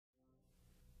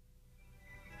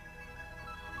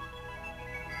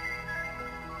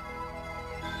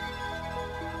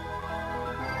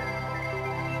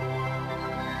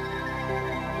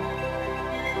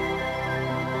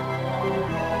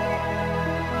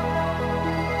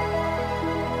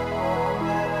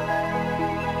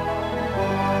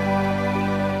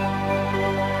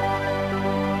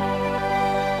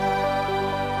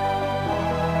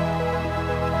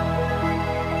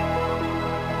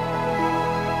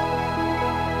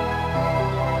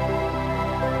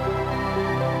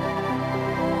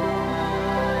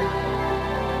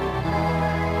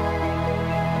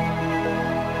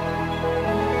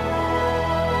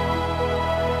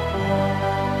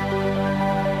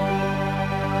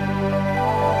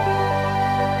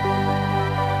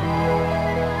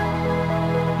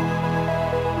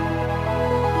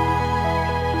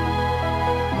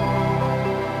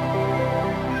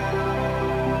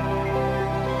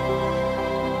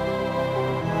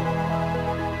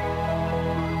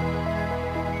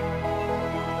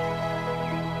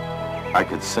I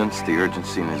could sense the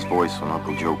urgency in his voice when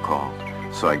Uncle Joe called,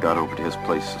 so I got over to his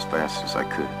place as fast as I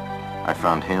could. I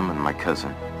found him and my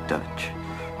cousin, Dutch,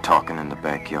 talking in the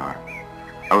backyard.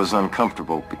 I was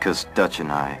uncomfortable because Dutch and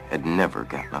I had never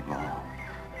gotten along.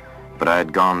 But I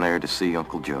had gone there to see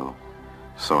Uncle Joe,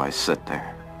 so I sat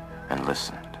there and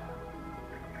listened.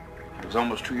 It was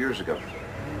almost 2 years ago.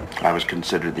 I was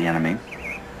considered the enemy.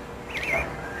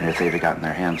 And if they'd have gotten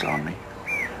their hands on me,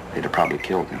 they'd have probably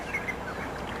killed me.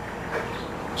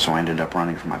 So I ended up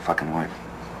running for my fucking life.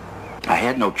 I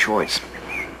had no choice.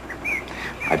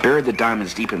 I buried the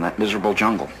diamonds deep in that miserable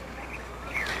jungle.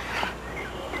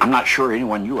 I'm not sure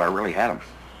anyone knew I really had them.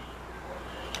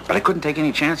 But I couldn't take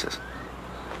any chances.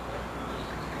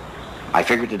 I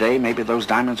figured today maybe those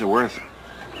diamonds are worth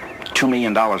 $2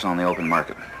 million on the open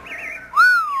market.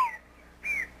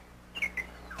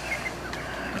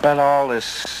 But all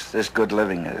this good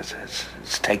living is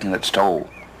taking its toll.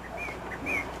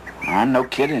 I'm no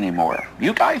kid anymore.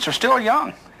 You guys are still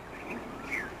young.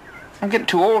 I'm getting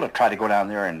too old to try to go down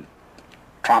there and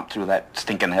tromp through that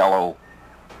stinking hellhole.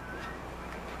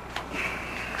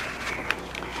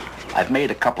 I've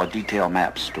made a couple of detailed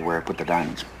maps to where I put the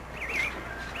diamonds.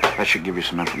 That should give you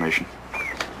some information.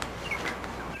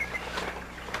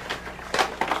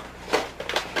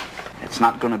 It's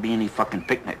not going to be any fucking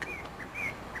picnic.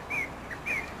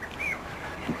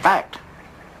 In fact,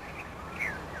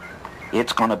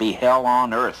 it's going to be hell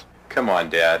on earth. Come on,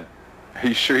 Dad. Are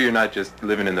you sure you're not just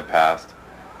living in the past?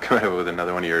 Coming up with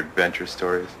another one of your adventure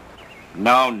stories?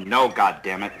 No,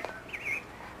 goddammit.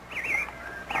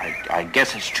 I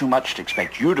guess it's too much to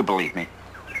expect you to believe me.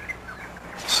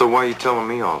 So why are you telling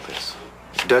me all this?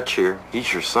 Dutch here,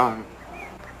 he's your son.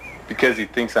 Because he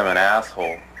thinks I'm an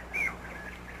asshole.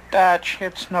 Dutch,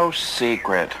 it's no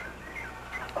secret.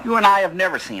 You and I have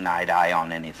never seen eye to eye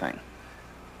on anything.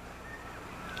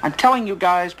 I'm telling you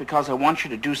guys because I want you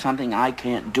to do something I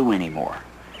can't do anymore.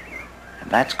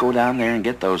 And that's go down there and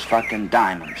get those fucking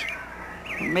diamonds.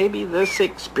 Maybe this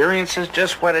experience is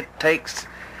just what it takes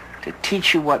to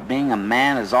teach you what being a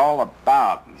man is all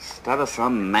about, instead of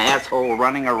some asshole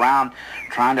running around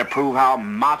trying to prove how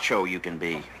macho you can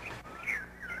be.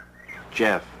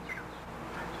 Jeff,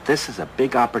 this is a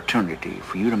big opportunity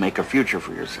for you to make a future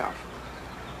for yourself.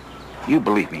 You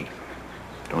believe me,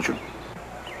 don't you?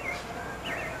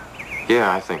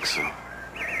 Yeah, I think so.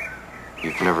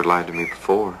 You've never lied to me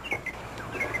before.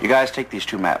 You guys take these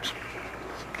 2 maps.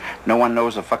 No one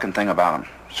knows a fucking thing about them,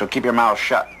 so keep your mouths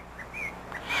shut.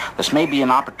 This may be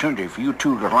an opportunity for you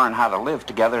two to learn how to live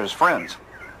together as friends.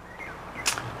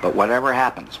 But whatever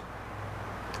happens,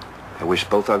 I wish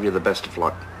both of you the best of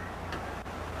luck.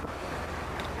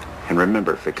 And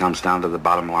remember, if it comes down to the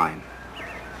bottom line,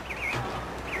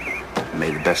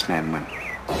 may the best man win.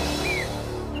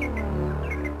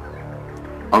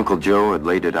 Uncle Joe had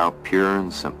laid it out pure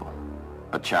and simple.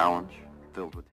 A challenge filled with